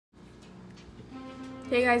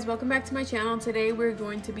Hey guys, welcome back to my channel. Today we're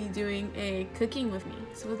going to be doing a cooking with me.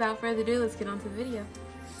 So without further ado, let's get on to the video.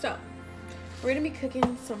 So, we're going to be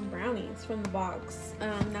cooking some brownies from the box.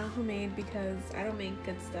 Not homemade because I don't make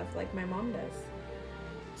good stuff like my mom does.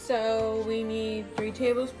 So we need 3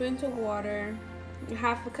 tablespoons of water,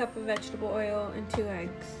 half a cup of vegetable oil, and 2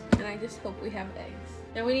 eggs. And I just hope we have eggs.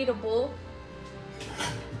 Now we need a bowl.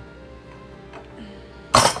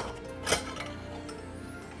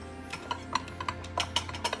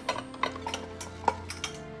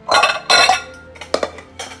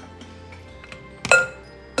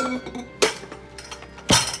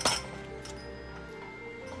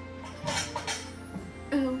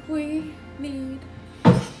 We need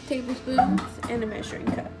tablespoons and a measuring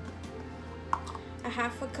cup, a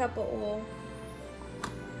half a cup of oil,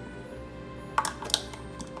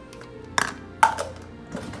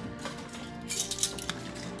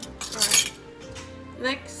 alright,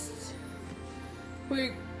 next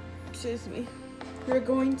we're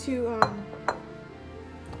going to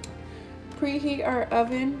preheat our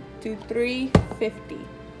oven to 350.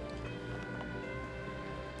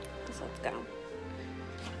 So let's go.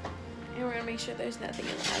 And we're gonna make sure there's nothing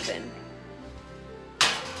in the oven.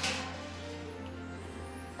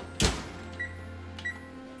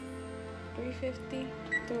 $350.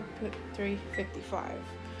 We'll put 355.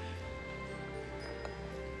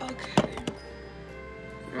 Okay.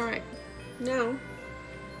 All right. Now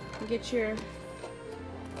get your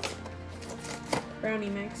brownie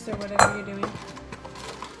mix or whatever you're doing.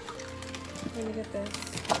 Let me get this.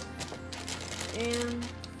 And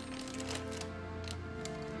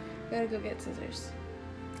gotta go get scissors.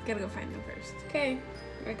 Gotta go find them first. Okay,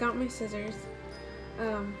 I got my scissors.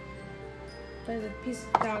 There's a piece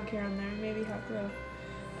of dog hair on there. Maybe hot glue.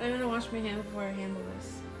 I'm gonna wash my hands before I handle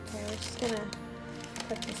this. Okay, we're just gonna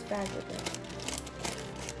cut this bag with it.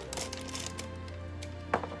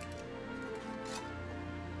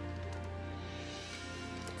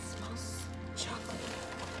 It smells chocolate.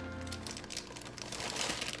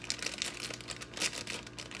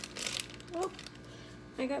 Oh.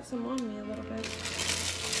 I got some on me a little bit.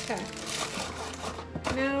 Okay.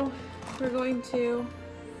 Now we're going to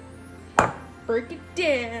break it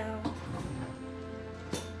down.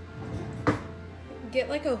 Get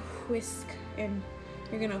like a whisk and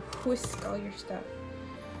you're gonna whisk all your stuff.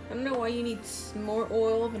 I don't know why you need more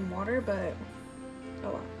oil than water, but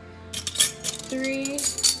oh well. 3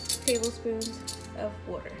 tablespoons of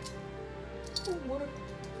water. Oh, water.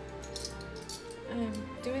 I'm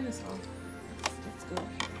doing this all. Let's go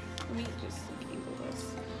here. Let me just angle this.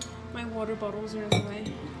 My water bottles are in the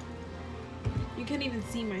way. You can't even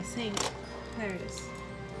see my sink. There it is.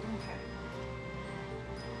 Okay.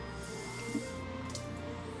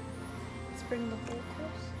 Let's bring the bowl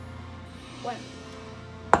close. 1.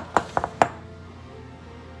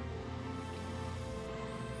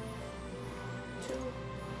 2.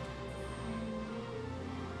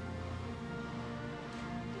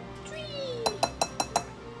 3.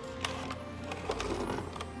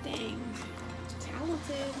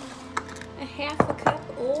 A half a cup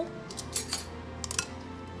oil.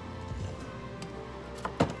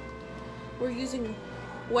 We're using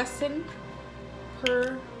Wesson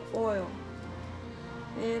per oil.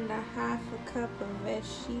 And a half a cup of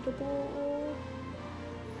vegetable oil.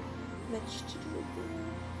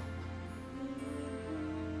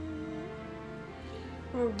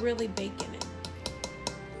 We're really baking it.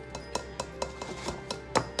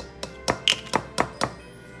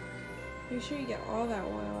 Make sure you get all that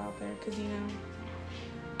oil out there because you know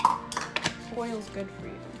oil's good for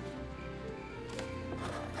you.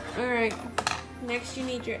 Alright, next you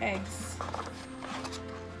need your eggs.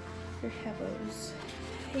 Your hebos.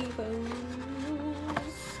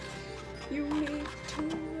 You need 2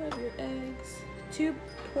 of your eggs. 2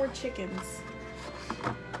 poor chickens.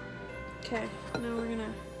 Okay, now we're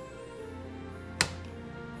gonna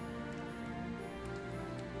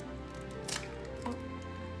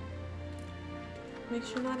make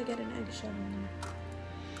sure not to get an eggshell in there.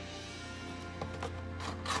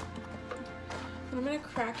 I'm gonna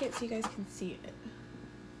crack it so you guys can see it.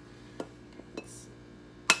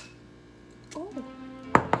 Oh,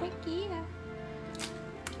 heck yeah.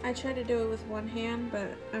 I try to do it with one hand,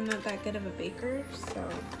 but I'm not that good of a baker, so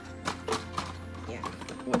yeah.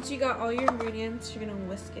 Once you got all your ingredients, you're gonna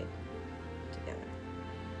whisk it together.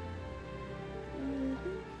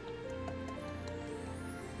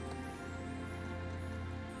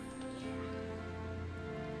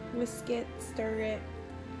 Whisk it, stir it.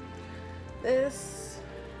 Does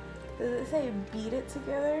it say beat it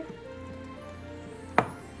together?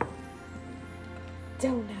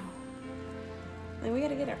 Don't know. Then we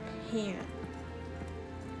gotta get our pan.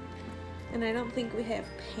 And I don't think we have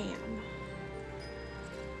Pam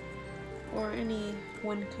or any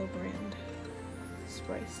Winco brand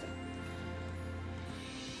spray stuff.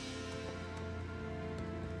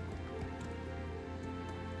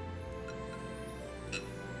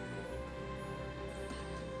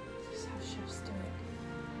 This is how chefs do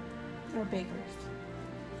it. Or bakers.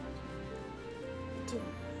 Do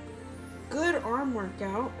good arm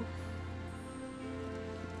workout.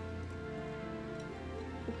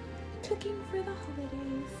 Cooking for the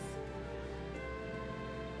holidays.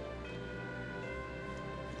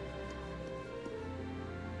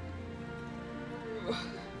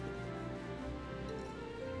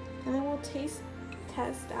 And then we'll taste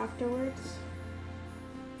test afterwards.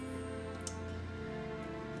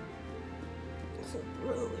 So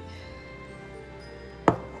really,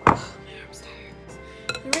 my arm's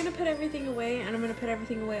tired. We're gonna put everything away, and I'm gonna put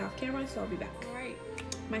everything away off camera, so I'll be back. All right,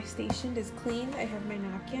 my station is cleaned. I have my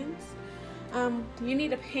napkins. You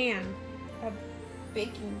need a pan, a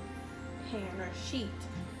baking pan or a sheet,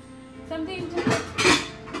 something to put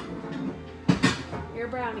your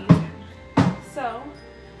brownies in. So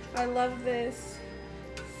I love this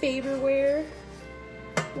Faberware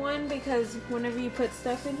one because whenever you put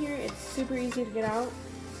stuff in here, it's super easy to get out,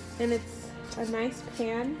 and it's a nice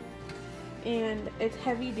pan, and it's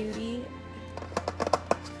heavy duty.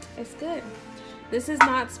 It's good. This is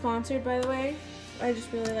not sponsored, by the way. I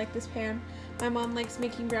just really like this pan. My mom likes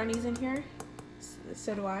making brownies in here,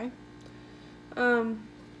 so do I.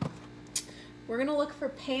 We're gonna look for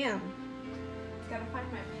Pam. Gotta find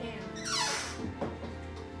my Pam.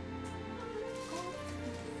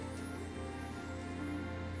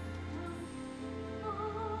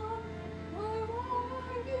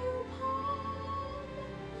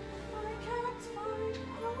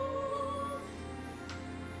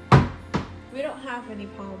 We don't have any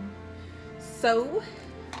Palm, so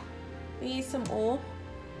we need some oil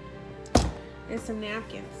and some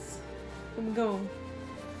napkins. I'm going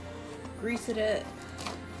to grease it up.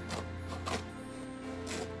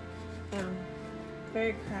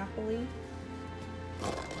 Very crappily.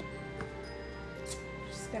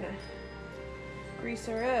 Just gonna grease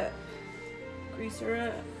her up, grease her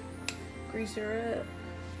up, grease her up.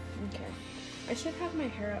 Okay. I should have my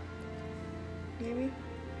hair up. Maybe?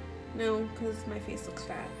 No, because my face looks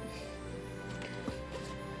fat.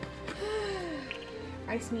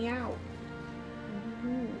 Ice me out.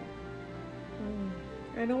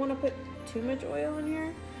 I don't want to put too much oil in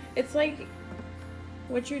here. It's like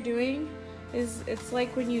what you're doing is, it's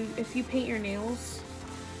like when if you paint your nails,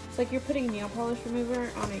 it's like you're putting nail polish remover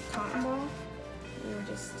on a cotton ball and you're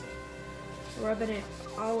just rubbing it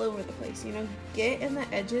all over the place, you know. Get in the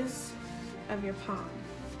edges of your palm.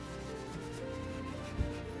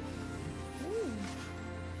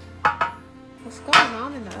 What's going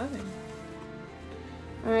on in the oven?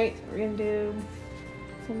 Alright, we're gonna do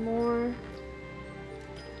some more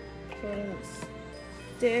so it doesn't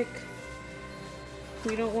stick.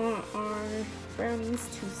 We don't want our brownies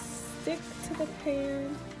to stick to the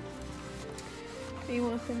pan. We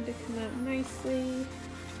want them to come out nicely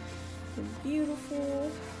and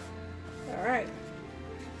beautiful. Alright,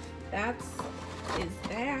 that.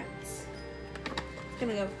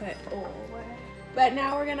 Gonna go put oil away. But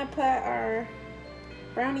now we're gonna put our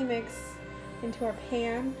brownie mix into our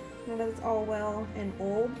pan. Now that it's all well and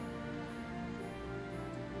oiled.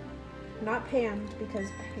 Not Pam, because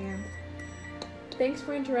Pam. Thanks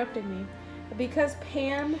for interrupting me. Because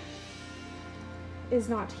Pam is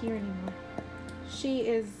not here anymore. She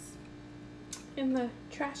is in the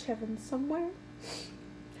trash heaven somewhere.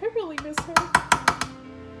 I really miss her.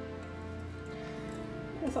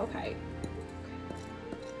 It's okay.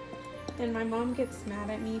 And my mom gets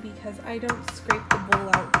mad at me because I don't scrape the bowl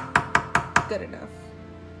out good enough.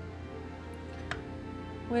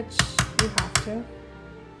 Which you have to.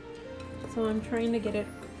 So I'm trying to get it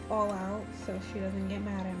all out so she doesn't get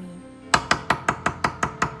mad at me.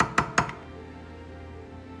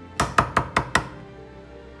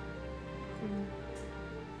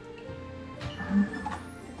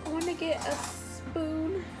 I want to get a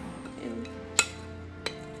spoon and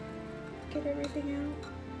get everything out.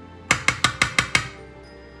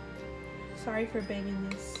 Sorry for banging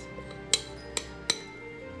this.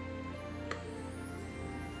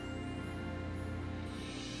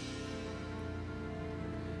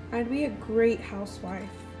 I'd be a great housewife.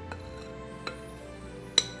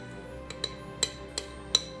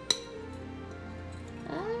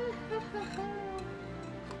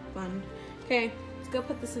 Fun. Okay, let's go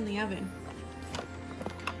put this in the oven.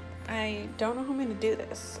 I don't know how I'm gonna do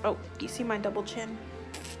this. Oh, you see my double chin?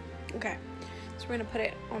 Okay, so we're gonna put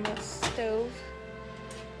it on the stove.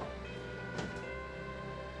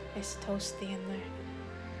 It's toasty in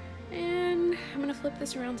there. And I'm gonna flip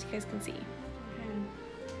this around so you guys can see. And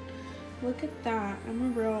look at that.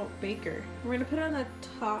 I'm a real baker. We're gonna put it on the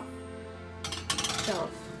top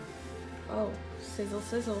shelf. Oh, sizzle,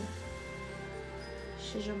 sizzle.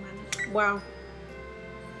 Shizzle man. Wow.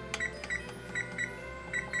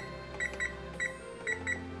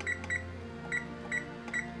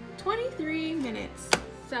 .3 minutes.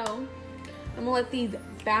 So I'm gonna let these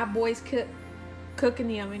bad boys cook in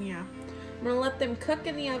the oven. Yeah, I'm gonna let them cook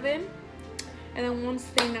in the oven, and then once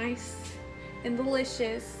they're nice and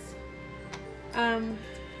delicious,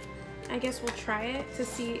 I guess we'll try it to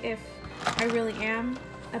see if I really am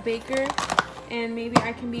a baker, and maybe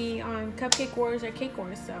I can be on Cupcake Wars or Cake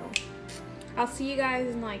Wars. So I'll see you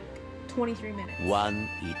guys in like 23 minutes. One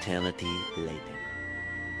eternity later.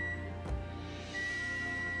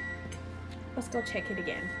 Let's go check it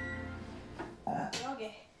again.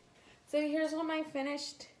 Okay. So here's what my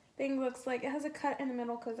finished thing looks like. It has a cut in the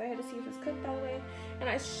middle because I had to see if it's cooked all the way. And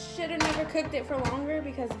I should have never cooked it for longer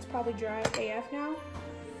because it's probably dry AF now.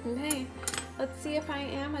 Okay, let's see if I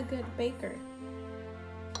am a good baker.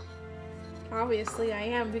 Obviously I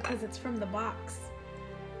am because it's from the box.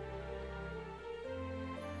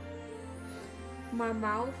 My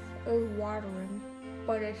mouth is watering,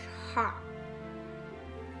 but it's hot.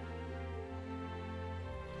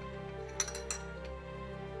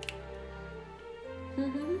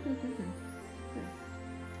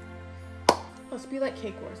 Let's be like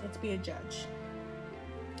Cake Wars. Let's be a judge.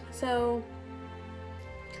 So,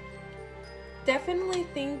 definitely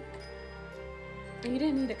think you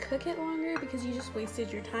didn't need to cook it longer because you just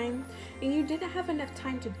wasted your time. And you didn't have enough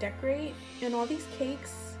time to decorate. And all these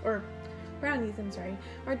cakes, or brownies, I'm sorry,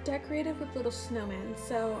 are decorated with little snowmen.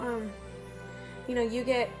 So, you know, you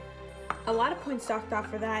get a lot of points docked off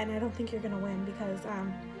for that. And I don't think you're going to win because,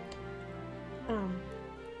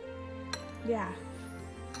 yeah,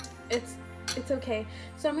 it's okay.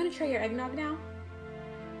 So I'm gonna try your eggnog now.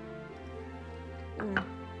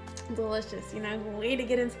 Delicious, you know, way to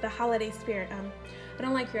get into the holiday spirit. I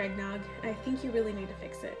don't like your eggnog. I think you really need to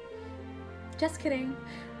fix it. Just kidding.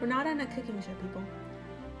 We're not on a cooking show, people.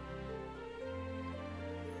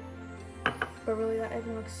 But really, that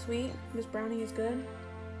eggnog's sweet. This brownie is good.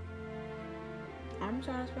 I'm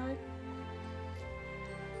satisfied.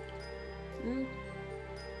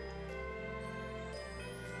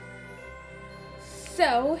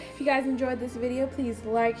 So, if you guys enjoyed this video, please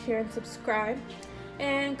like, share, and subscribe.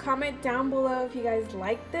 And comment down below if you guys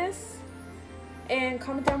like this. And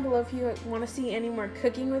comment down below if you want to see any more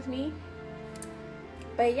cooking with me.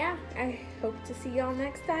 But yeah, I hope to see y'all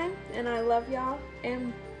next time. And I love y'all.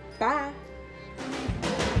 And bye.